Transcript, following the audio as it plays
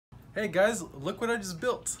Hey guys, look what I just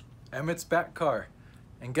built. Emmett's Bat Car.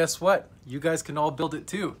 And guess what? You guys can all build it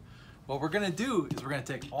too. What we're gonna do is we're gonna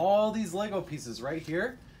take all these Lego pieces right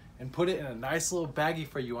here and put it in a nice little baggie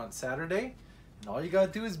for you on Saturday. And all you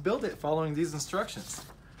gotta do is build it following these instructions.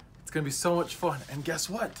 It's gonna be so much fun. And guess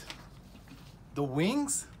what? The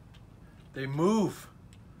wings, they move.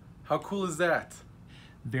 How cool is that?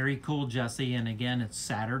 Very cool, Jesse. And again, it's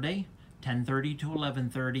Saturday, 10:30 to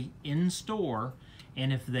 11:30 in store.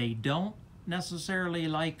 And if they don't necessarily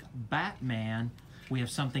like Batman, we have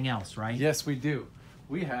something else, right? Yes, we do.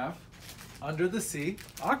 We have Under the Sea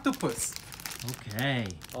Octopus. Okay.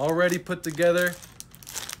 Already put together,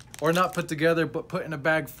 or not put together, but put in a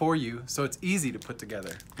bag for you, so it's easy to put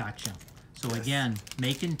together. Gotcha. So Yes. again,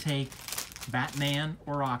 make and take Batman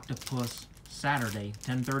or Octopus, Saturday,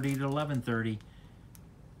 10:30 to 11:30,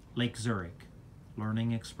 Lake Zurich,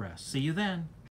 Learning Express. See you then.